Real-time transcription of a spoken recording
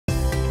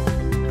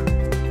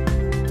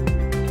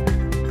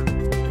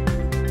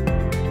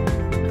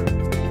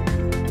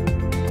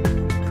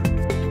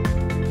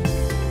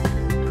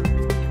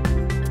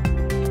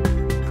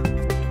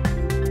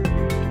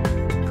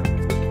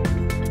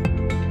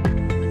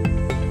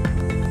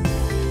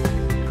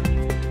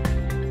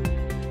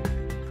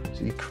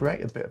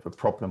create a bit of a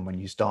problem when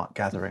you start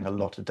gathering a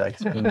lot of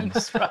data.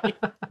 That's right.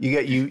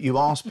 You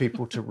ask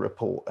people to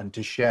report and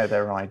to share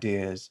their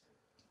ideas,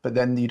 but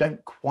then you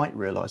don't quite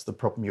realise the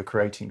problem you're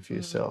creating for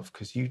yourself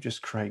because you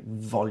just create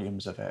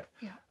volumes of it.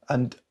 Yeah.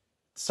 And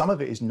some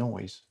of it is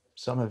noise.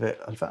 Some of it,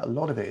 in fact, a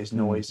lot of it is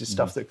noise, is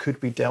stuff that could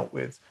be dealt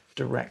with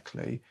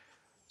directly.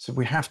 So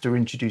we have to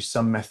introduce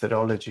some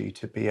methodology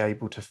to be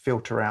able to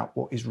filter out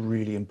what is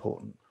really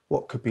important,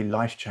 what could be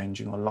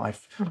life-changing or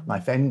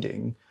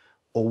life-ending,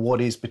 or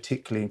what is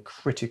particularly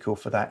critical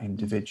for that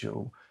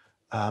individual,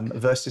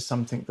 versus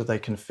something that they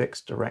can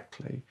fix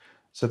directly.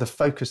 So the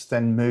focus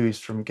then moves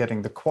from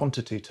getting the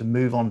quantity to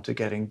move on to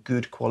getting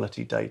good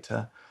quality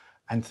data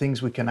and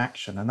things we can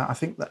action. And I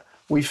think that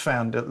we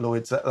found at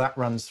Lloyd's that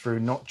runs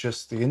through not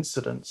just the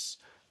incidents,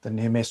 the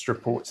near-miss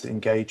reports, the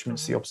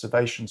engagements, the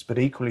observations, but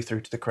equally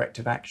through to the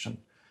corrective action.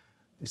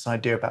 This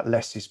idea about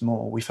less is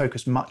more. We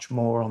focus much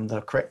more on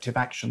the corrective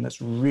action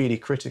that's really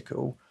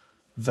critical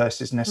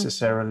versus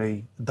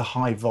necessarily the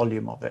high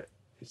volume of it.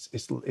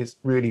 It's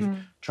really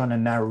trying to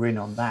narrow in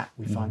on that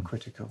we find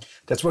critical.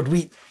 That's what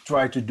we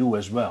try to do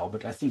as well,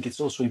 but I think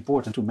it's also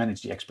important to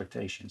manage the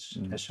expectations.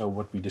 So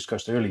what we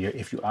discussed earlier,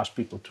 if you ask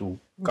people to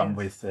come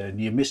with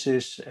near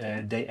misses,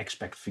 they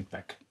expect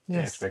feedback.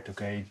 They expect,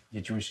 okay,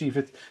 did you receive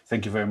it?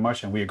 Thank you very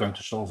much, and we are going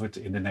to solve it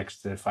in the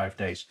next 5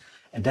 days.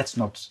 And that's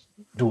not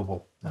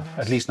doable,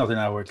 at least not in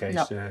our case.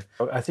 No.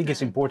 I think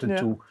it's important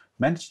to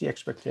manage the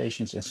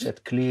expectations and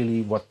set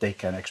clearly what they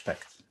can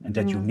expect. And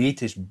that you need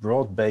this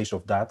broad base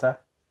of data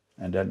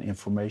and then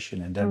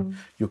information, and then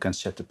you can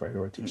set the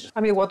priorities.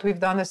 I mean, what we've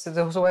done is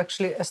also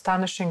actually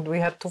astonishing. We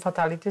had 2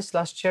 fatalities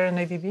last year in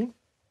ABB.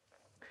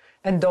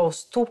 And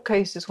those 2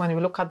 cases, when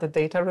we look at the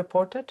data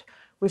reported,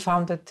 we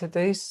found that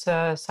these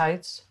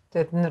sites,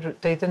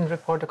 they didn't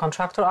report the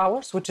contractor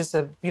hours, which is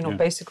a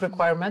basic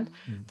requirement.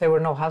 There were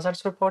no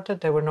hazards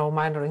reported. There were no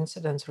minor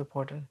incidents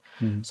reported.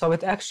 So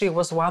it actually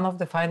was one of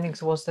the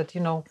findings was that,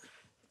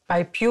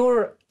 by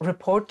pure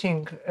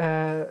reporting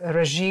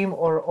regime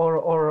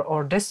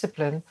or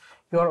discipline,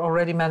 you are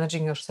already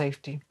managing your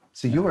safety.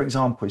 So your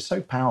example is so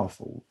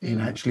powerful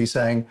in actually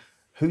saying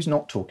who's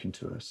not talking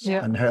to us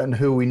and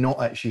who are we not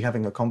actually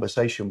having a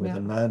conversation with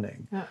and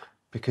learning. Yeah.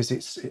 Because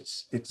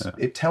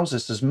it tells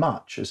us as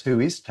much as who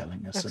is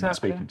telling us and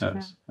speaking to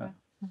us.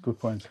 Good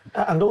point.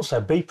 And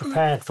also be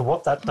prepared for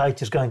what that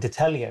data is going to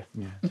tell you.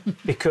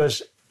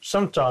 Because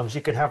sometimes you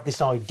can have this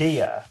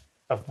idea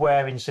of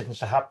where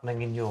incidents are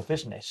happening in your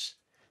business.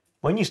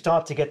 When you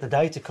start to get the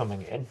data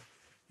coming in,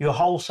 your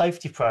whole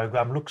safety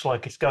program looks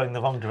like it's going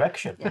the wrong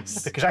direction.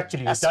 Because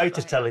actually your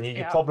data's telling you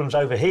your problem's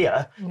over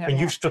here and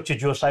you've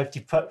structured your safety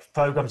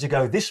program to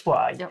go this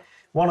way.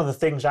 One of the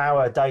things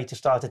our data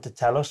started to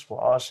tell us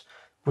was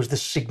the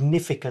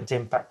significant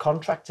impact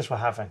contractors were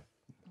having.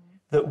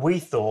 That we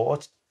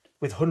thought,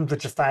 with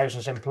hundreds of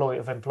thousands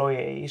of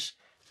employees,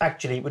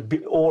 actually it would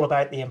be all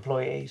about the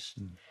employees.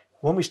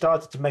 When we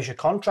started to measure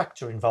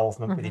contractor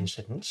involvement with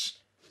incidents,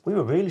 we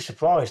were really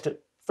surprised at,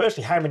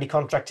 firstly, how many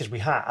contractors we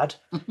had,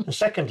 and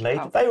secondly,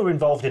 that they were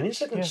involved in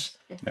incidents.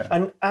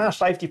 And our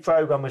safety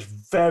program was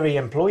very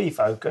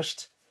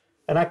employee-focused,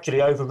 and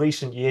actually over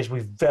recent years,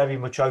 we've very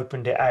much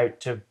opened it out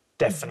to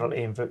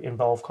definitely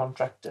involve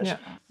contractors.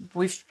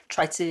 We've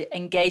tried to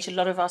engage a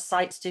lot of our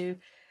sites to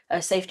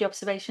safety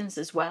observations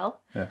as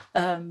well.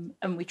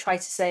 And we try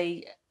to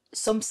say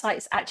some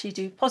sites actually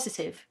do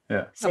positive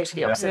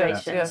safety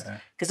observations,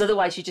 because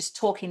otherwise you're just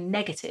talking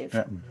negative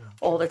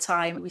all the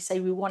time. We say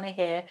we want to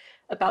hear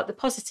about the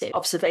positive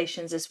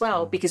observations as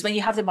well, because when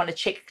you have them on a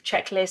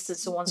checklist and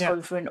someone's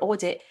going through an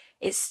audit,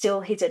 it's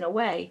still hidden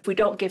away. If we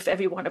don't give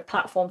everyone a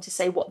platform to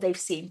say what they've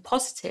seen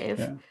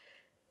positive,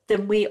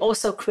 then we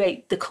also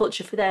create the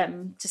culture for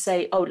them to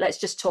say, oh, let's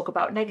just talk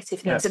about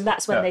negative things. And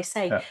that's when they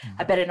say,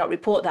 I better not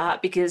report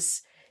that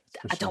because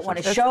I don't want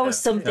to show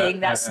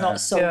something that's not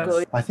so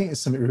good. I think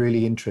there's something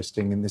really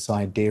interesting in this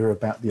idea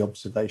about the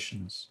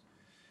observations.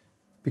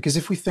 Because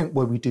if we think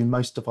where we do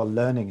most of our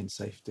learning in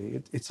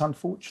safety, it's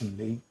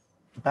unfortunately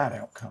bad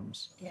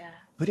outcomes.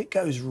 But it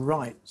goes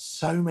right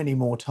so many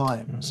more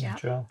times.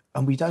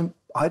 And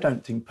I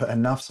don't think, put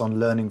enough on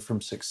learning from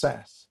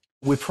success.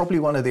 We're probably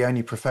one of the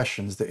only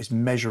professions that is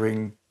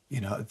measuring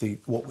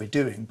what we're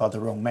doing by the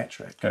wrong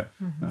metric.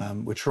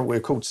 We're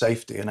called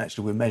safety, and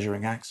actually we're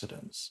measuring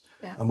accidents.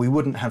 And we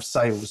wouldn't have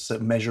sales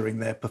measuring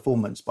their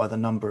performance by the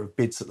number of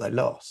bids that they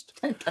lost.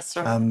 That's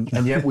right.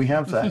 And yet we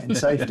have that in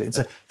safety. And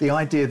so the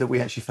idea that we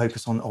actually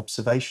focus on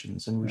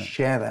observations and we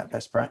share that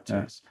best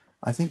practice,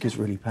 I think is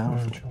really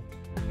powerful.